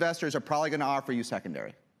 those investors are probably gonna offer you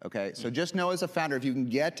secondary, okay? So just know as a founder, if you can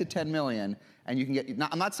get to 10 million and you can get,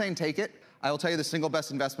 I'm not saying take it, I will tell you the single best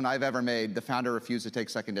investment I've ever made, the founder refused to take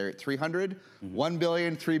secondary at 300, 1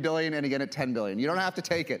 billion, 3 billion, and again at 10 billion. You don't have to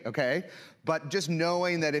take it, okay? But just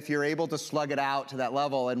knowing that if you're able to slug it out to that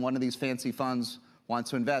level and one of these fancy funds wants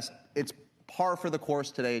to invest, it's par for the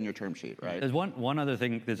course today in your term sheet, right? There's one other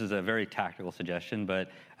thing. This is a very tactical suggestion,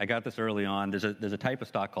 but I got this early on. There's a type of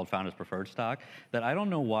stock called Founders Preferred Stock that I don't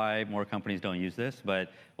know why more companies don't use this,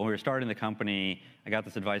 but when we were starting the company, I got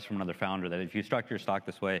this advice from another founder that if you structure your stock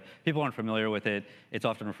this way, people aren't familiar with it. It's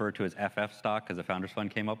often referred to as FF stock because the Founders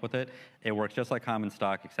Fund came up with it. It works just like common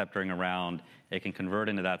stock, except during a round, it can convert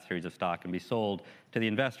into that series of stock and be sold to the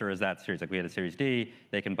investor as that series. Like we had a Series D,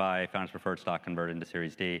 they can buy Founders Preferred Stock, convert into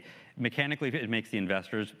Series D. Mechanically, it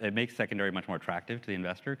makes secondary much more attractive to the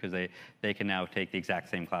investor because they can now take the exact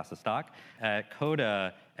same class of stock. At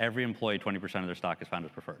Coda, every employee, 20% of their stock is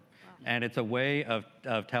Founders Preferred. Wow. And it's a way of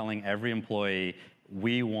telling every employee,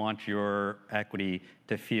 we want your equity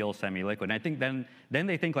to feel semi-liquid. And I think then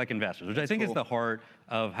they think like investors, which I think is the heart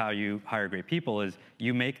of how you hire great people, is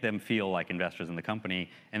you make them feel like investors in the company,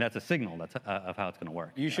 and that's a signal of how it's going to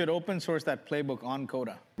work. You should open source that playbook on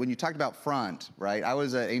Coda. When you talked about Front, right? I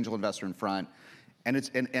was an angel investor in Front,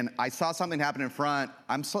 and I saw something happen in Front.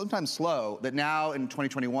 I'm sometimes slow that now in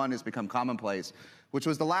 2021 has become commonplace, which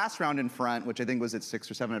was the last round in Front, which I think was at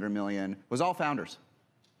 600 or 700 million, was all founders.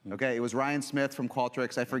 Okay, it was Ryan Smith from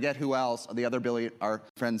Qualtrics. I forget who else, the other our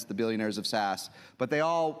friends, the billionaires of SaaS, but they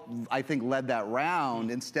all, I think, led that round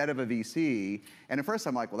instead of a VC. And at first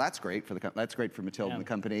I'm like, well, that's great for Matilda and the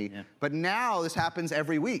company. Yeah. But now this happens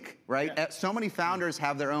every week, right? Yeah. So many founders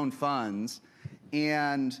have their own funds,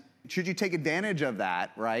 and should you take advantage of that,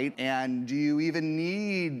 right? And do you even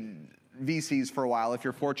need VCs for a while if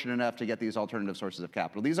you're fortunate enough to get these alternative sources of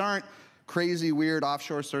capital? These aren't crazy, weird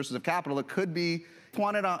offshore sources of capital. It could be,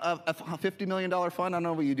 wanted a $50 million fund, I don't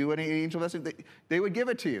know what you do, any angel investing, they would give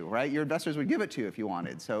it to you, right? Your investors would give it to you if you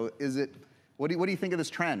wanted. So what do you think of this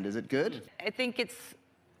trend? Is it good? I think it's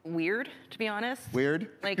weird, to be honest. Weird?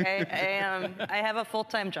 Like I have a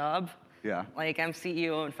full-time job. Yeah. Like I'm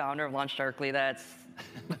CEO and founder of LaunchDarkly. That's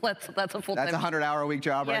a full-time. That's a 100-hour-a-week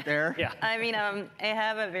job right there. Yeah. I mean, I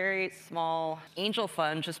have a very small angel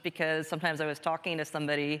fund just because sometimes I was talking to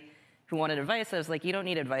somebody who wanted advice. I was like, you don't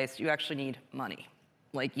need advice. You actually need money.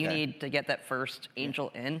 Like you need to get that first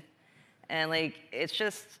angel in. And like,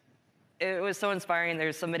 it was so inspiring.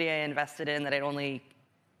 There's somebody I invested in that I'd only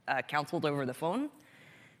counseled over the phone.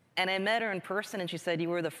 And I met her in person and she said, you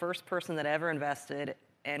were the first person that I ever invested.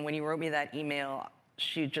 And when you wrote me that email,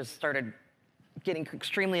 she just started getting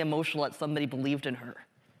extremely emotional that somebody believed in her,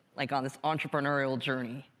 like on this entrepreneurial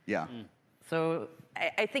journey. Yeah. So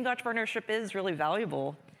I think entrepreneurship is really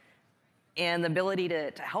valuable. And the ability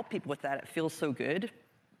to help people with that, it feels so good.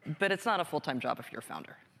 But it's not a full-time job if you're a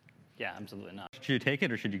founder. Yeah, absolutely not. Should you take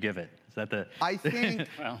it or should you give it? Is that the... I think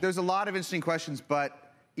there's a lot of interesting questions,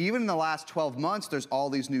 but even in the last 12 months, there's all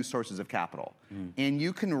these new sources of capital. And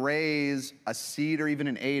you can raise a seed or even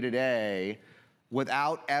an A today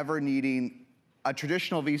without ever needing a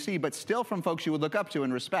traditional VC, but still from folks you would look up to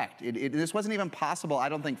and respect. This wasn't even possible, I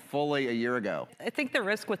don't think, fully a year ago. I think the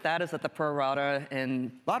risk with that is that the pro rata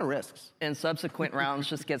and a lot of risks and subsequent rounds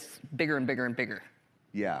just gets bigger and bigger and bigger.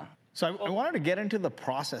 Yeah. So I wanted to get into the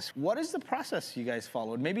process. What is the process you guys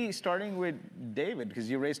followed? Maybe starting with David, because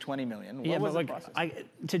you raised 20 million. What was the process?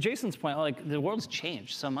 To Jason's point, like the world's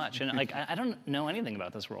changed so much, and like I don't know anything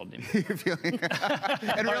about this world anymore. You're feeling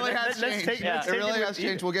it really has changed. It really has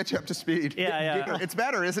changed. We'll get you up to speed. Yeah. It's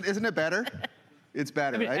better, isn't it better? It's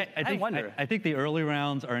better, right? I think the early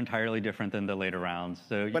rounds are entirely different than the later rounds.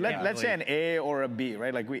 So, but let's say an A or a B,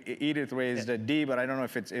 right? Like Edith raised a D, but I don't know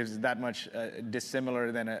if it's that much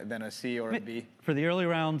dissimilar than a C or a B. For the early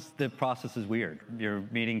rounds, the process is weird. You're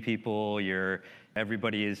meeting people.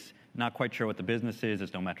 Everybody is not quite sure what the business is.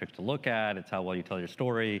 There's no metrics to look at. It's how well you tell your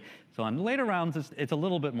story. So on the later rounds, it's a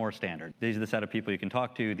little bit more standard. These are the set of people you can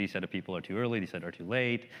talk to. These set of people are too early. These set are too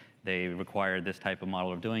late. They require this type of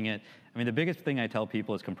model of doing it. I mean, the biggest thing I tell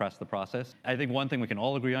people is compress the process. I think one thing we can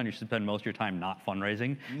all agree on, you should spend most of your time not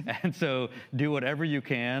fundraising. And so do whatever you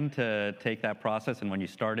can to take that process, and when you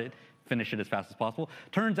start it, finish it as fast as possible.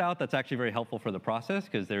 Turns out that's actually very helpful for the process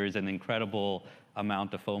because there is an incredible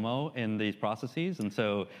amount of FOMO in these processes. And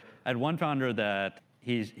so I had one founder that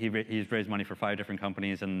he's raised money for 5 different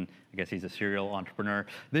companies, and I guess he's a serial entrepreneur.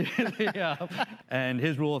 And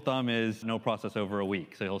his rule of thumb is no process over a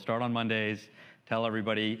week. So he'll start on Mondays, tell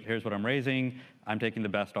everybody, here's what I'm raising. I'm taking the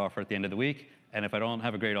best offer at the end of the week. And if I don't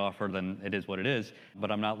have a great offer, then it is what it is.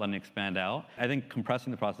 But I'm not letting it expand out. I think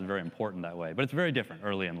compressing the process is very important that way. But it's very different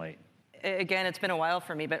early and late. Again, it's been a while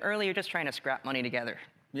for me, but early you're just trying to scrap money together.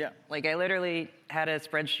 Yeah. Like I literally had a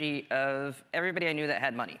spreadsheet of everybody I knew that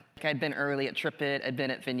had money. Like I'd been early at TripIt, I'd been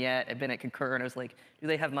at Vignette, I'd been at Concur, and I was like, do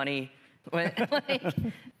they have money?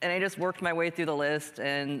 And I just worked my way through the list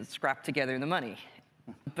and scrapped together the money.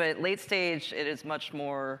 But late stage, it is much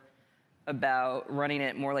more about running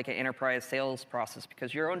it more like an enterprise sales process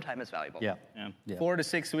because your own time is valuable. Yeah. 4 to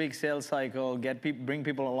 6 week sales cycle, bring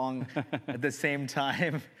people along at the same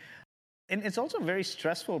time. And it's also a very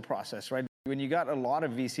stressful process, right? When you got a lot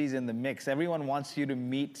of VCs in the mix, everyone wants you to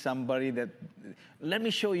meet somebody that, let me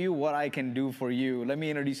show you what I can do for you. Let me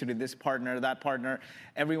introduce you to this partner, that partner,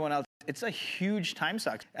 everyone else. It's a huge time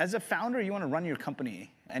suck. As a founder, you want to run your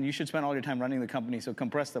company, and you should spend all your time running the company, so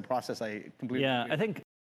compress the process. I completely agree. I think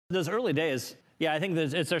those early days, I think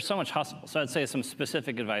there's so much hustle. So I'd say some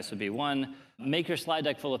specific advice would be, 1, make your slide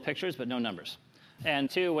deck full of pictures, but no numbers.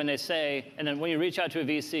 And 2, when they say, and then when you reach out to a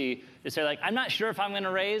VC, they say like, I'm not sure if I'm going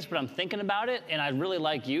to raise, but I'm thinking about it, and I really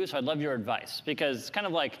like you, so I'd love your advice. Because it's kind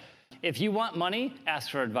of like, if you want money, ask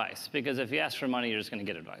for advice. Because if you ask for money, you're just going to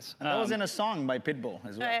get advice. That was in a song by Pitbull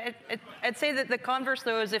as well. I'd say that the converse,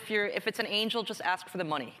 though, is if it's an angel, just ask for the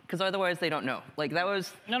money. Because otherwise, they don't know. Like, that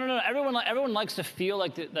was... No. Everyone likes to feel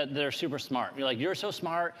like that they're super smart. You're like, you're so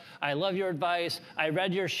smart. I love your advice. I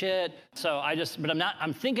read your shit. So but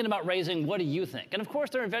I'm thinking about raising. What do you think? And of course,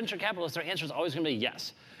 they're a venture capitalist. Their answer is always going to be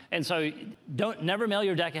yes. And so never mail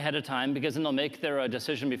your deck ahead of time, because then they'll make their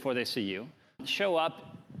decision before they see you. Show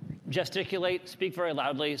up, gesticulate, speak very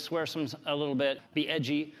loudly, swear a little bit, be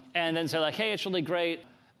edgy, and then say like, hey, it's really great,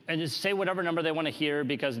 and just say whatever number they want to hear,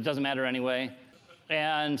 because it doesn't matter anyway.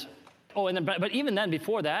 But even then,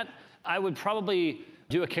 before that, I would probably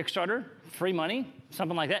do a Kickstarter, free money,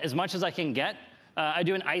 something like that, as much as I can get. I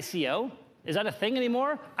do an ICO. Is that a thing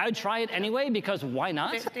anymore? I would try it anyway, because why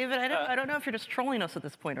not? David, I don't know if you're just trolling us at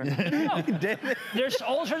this point or not. No. There's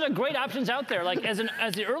all sorts of great options out there. Like, as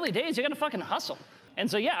the early days, you got to fucking hustle. And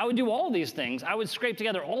so, I would do all of these things. I would scrape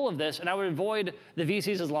together all of this, and I would avoid the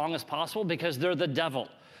VCs as long as possible, because they're the devil.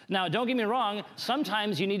 Now, don't get me wrong,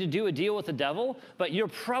 sometimes you need to do a deal with the devil, but you're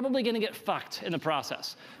probably going to get fucked in the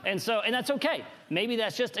process. And that's okay. Maybe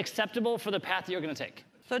that's just acceptable for the path that you're going to take.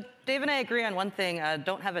 So Dave and I agree on one thing,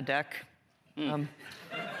 don't have a deck.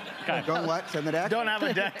 Don't what? Send the deck? Don't have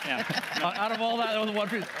a deck. Out of all that was one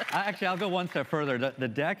piece. Actually, I'll go one step further. The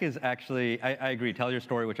deck is actually, I agree, tell your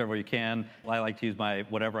story whichever you can. I like to use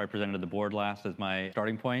whatever I presented to the board last as my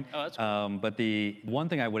starting point. Oh, that's cool. But the one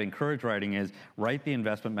thing I would encourage writing is write the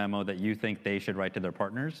investment memo that you think they should write to their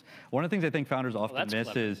partners. One of the things I think founders often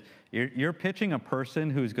miss is you're pitching a person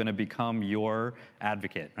who's going to become your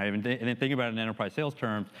advocate. Right? And think about it in enterprise sales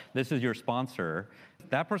terms, this is your sponsor.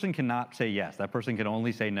 That person cannot say yes. That person can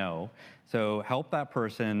only say no. So help that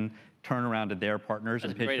person turn around to their partners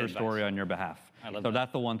and pitch your story on your behalf. So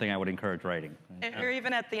that's the one thing I would encourage writing. Or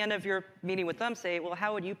even at the end of your meeting with them, say, well,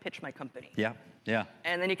 how would you pitch my company? Yeah.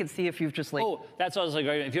 And then you can see if you've just like... Oh, that's also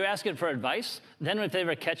great. If you ask it for advice, then if they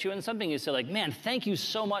ever catch you in something, you say like, man, thank you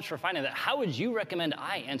so much for finding that. How would you recommend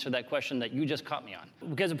I answer that question that you just caught me on?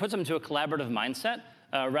 Because it puts them into a collaborative mindset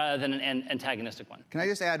rather than an antagonistic one. Can I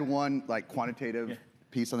just add one quantitative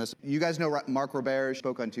piece on this? You guys know Mark Robert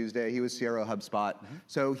spoke on Tuesday. He was CRO HubSpot.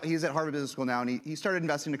 So he's at Harvard Business School now, and he started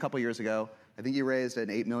investing a couple years ago. I think he raised an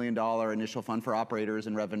 $8 million initial fund for operators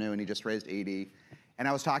in revenue, and he just raised 80. And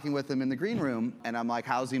I was talking with him in the green room, and I'm like,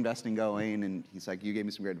 how's the investing going? And he's like, you gave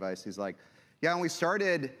me some great advice. He's like, yeah, when we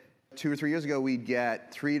started 2 or 3 years ago, we'd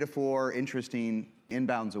get 3 to 4 interesting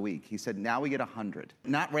inbounds a week. He said, now we get 100.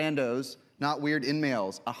 Not randos, not weird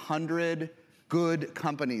in-mails, 100 good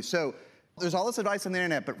companies. So there's all this advice on the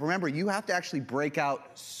internet, but remember, you have to actually break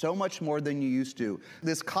out so much more than you used to.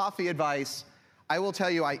 This coffee advice, I will tell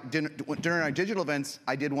you, during our digital events,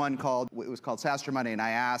 I did one called SaaStr Monday, and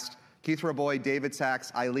I asked Keith Roboy, David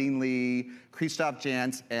Sachs, Eileen Lee, Christoph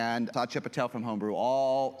Jantz, and Satya Patel from Homebrew,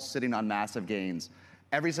 all sitting on massive gains.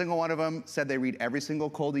 Every single one of them said they read every single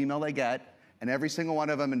cold email they get, and every single one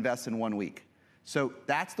of them invests in 1 week. So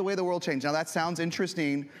that's the way the world changed. Now that sounds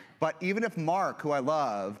interesting, but even if Mark, who I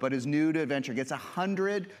love, but is new to venture, gets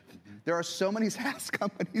 100, there are so many SaaS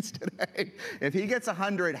companies today. If he gets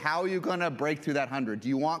 100, how are you gonna break through that 100? Do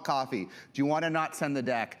you want coffee? Do you wanna not send the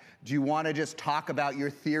deck? Do you wanna just talk about your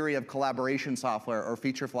theory of collaboration software or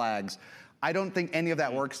feature flags? I don't think any of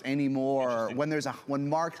that works anymore when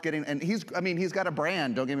Mark's getting, and he's got a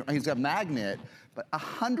brand, don't get me wrong, he's got Magnet, but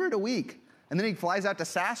 100 a week. And then he flies out to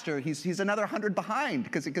SaaStr, he's another 100 behind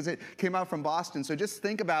because it came out from Boston. So just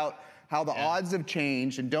think about how the odds have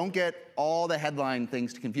changed, and don't get all the headline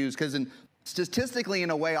things confused, because statistically, in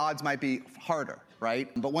a way, odds might be harder, right?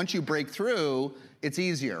 But once you break through, it's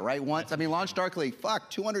easier, right? LaunchDarkly,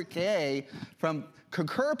 200K from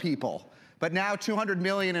Concur people, but now 200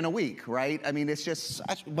 million in a week, right? I mean, it's just,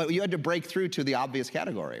 but you had to break through to the obvious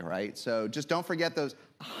category, right? So just don't forget those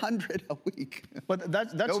 100 a week. But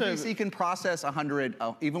that's no VC can process 100,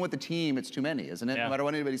 even with the team, it's too many, isn't it? Yeah. No matter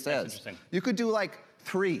what anybody says. That's interesting. You could do like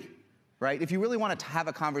 3, right? If you really want to have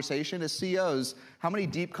a conversation as CEOs, how many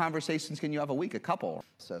deep conversations can you have a week? A couple.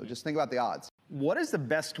 So just think about the odds. What is the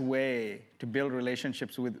best way to build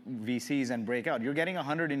relationships with VCs and break out? You're getting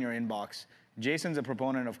 100 in your inbox. Jason's a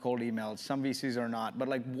proponent of cold emails. Some VCs are not. But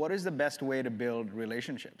like, what is the best way to build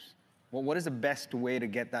relationships? Well, what is the best way to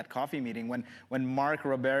get that coffee meeting when Mark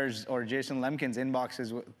Robert's or Jason Lemkin's inbox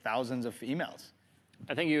is with thousands of emails?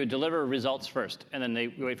 I think you deliver results first, and then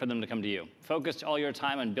you wait for them to come to you. Focus all your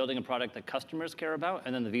time on building a product that customers care about,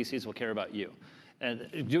 and then the VCs will care about you.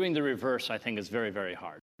 And doing the reverse, I think, is very, very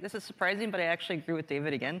hard. This is surprising, but I actually agree with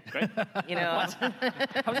David again. Great. You know,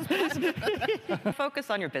 focus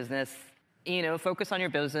on your business. You know, focus on your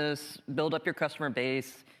business, build up your customer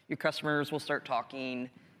base. Your customers will start talking.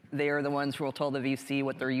 They are the ones who will tell the VC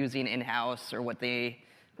what they're using in-house or what the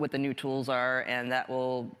new tools are, and that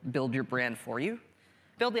will build your brand for you.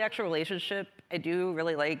 Build the actual relationship. I do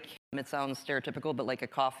really like, it sounds stereotypical, but like a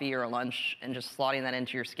coffee or a lunch and just slotting that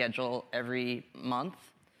into your schedule every month.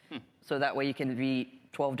 So that way you can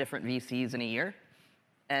meet 12 different VCs in a year.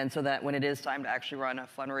 And so that when it is time to actually run a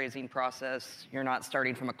fundraising process, you're not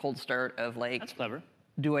starting from a cold start of like, That's clever.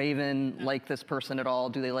 Do I even like this person at all?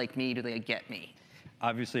 Do they like me? Do they get me?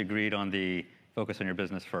 Obviously agreed on the focus on your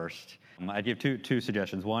business first. I'd give two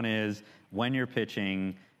suggestions. One is when you're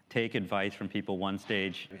pitching, take advice from people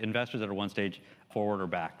investors that are one stage forward or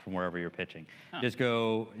back from wherever you're pitching. Just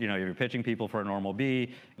go, if you're pitching people for a normal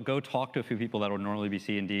B, go talk to a few people that would normally be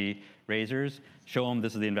C and D raisers. Show them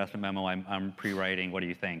this is the investment memo I'm pre-writing. What do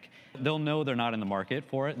you think? They'll know they're not in the market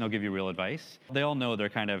for it, and they'll give you real advice. They all know they're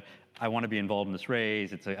kind of, I want to be involved in this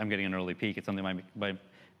raise. I'm getting an early peak. It's something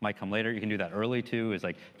might come later. You can do that early too, is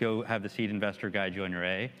like go have the seed investor guide you on your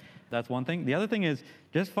A. That's one thing. The other thing is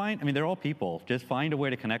just they're all people. Just find a way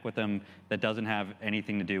to connect with them that doesn't have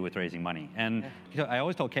anything to do with raising money. And I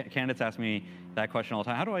always tell candidates ask me that question all the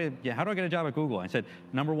time. How do I get a job at Google? I said,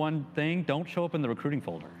 number one thing, don't show up in the recruiting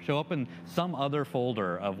folder. Show up in some other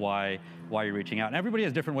folder of why you're reaching out. And everybody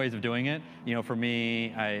has different ways of doing it. For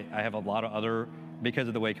me, I have a lot of other, because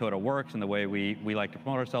of the way Coda works and the way we like to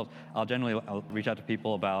promote ourselves, I'll reach out to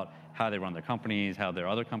people about how they run their companies, how their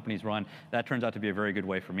other companies run. That turns out to be a very good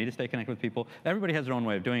way for me to stay connected with people. Everybody has their own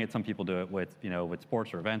way of doing it. Some people do it with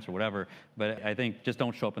sports or events or whatever. But I think just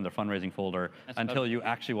don't show up in their fundraising folder until you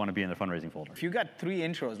actually want to be in the fundraising folder. If you got 3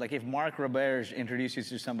 intros, like if Mark Robert introduces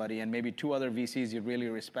you to somebody and maybe 2 other VCs you really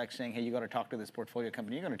respect saying, hey, you got to talk to this portfolio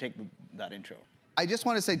company, you're going to take that intro. I just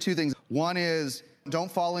want to say 2 things. One is don't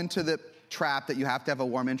fall into the trap that you have to have a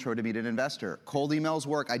warm intro to meet an investor. Cold emails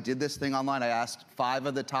work. I did this thing online. I asked 5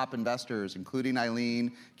 of the top investors, including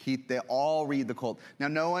Eileen, Keith, they all read the cold. Now,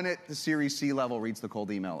 no one at the Series C level reads the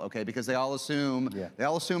cold email, okay? Because they all assume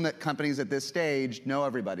that companies at this stage know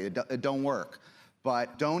everybody. It don't work.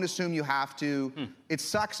 But don't assume you have to. It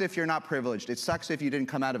sucks if you're not privileged. It sucks if you didn't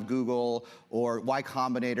come out of Google or Y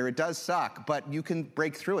Combinator. It does suck, but you can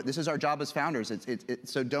break through it. This is our job as founders.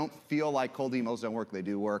 So don't feel like cold emails don't work. They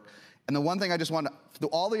do work. And the one thing I just want to,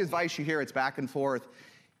 all the advice you hear, it's back and forth.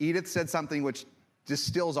 Edith said something which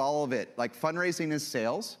distills all of it. Like fundraising is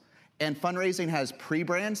sales, and fundraising has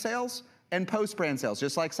pre-brand sales and post-brand sales,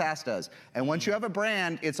 just like SaaS does. And once you have a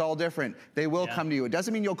brand, it's all different. They will come to you. It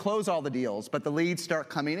doesn't mean you'll close all the deals, but the leads start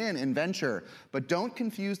coming in venture. But don't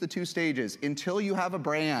confuse the 2 stages. Until you have a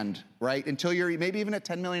brand, right? Until you're maybe even at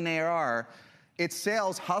 10 million ARR, it's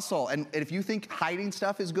sales hustle. And if you think hiding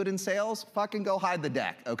stuff is good in sales, fucking go hide the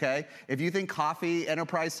deck, okay? If you think coffee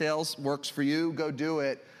enterprise sales works for you, go do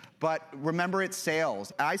it. But remember, it's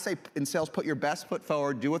sales. I say in sales, put your best foot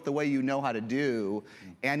forward, do it the way you know how to do,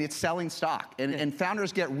 and it's selling stock. And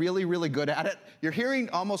founders get really, really good at it. You're hearing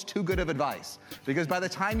almost too good of advice, because by the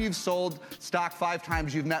time you've sold stock 5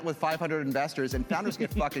 times, you've met with 500 investors, and founders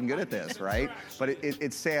get fucking good at this, right? But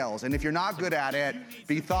it's sales. And if you're not good at it,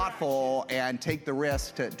 be thoughtful and take the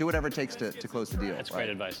risk to do whatever it takes to close the deal. That's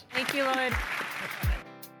great advice. Thank you, Lloyd.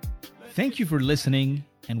 Thank you for listening,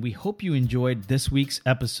 and we hope you enjoyed this week's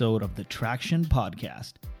episode of the Traction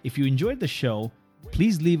Podcast. If you enjoyed the show,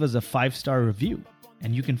 please leave us a 5-star review.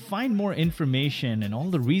 And you can find more information and all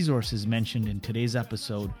the resources mentioned in today's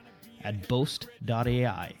episode at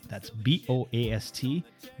boast.ai. That's BOAST.ai/blog.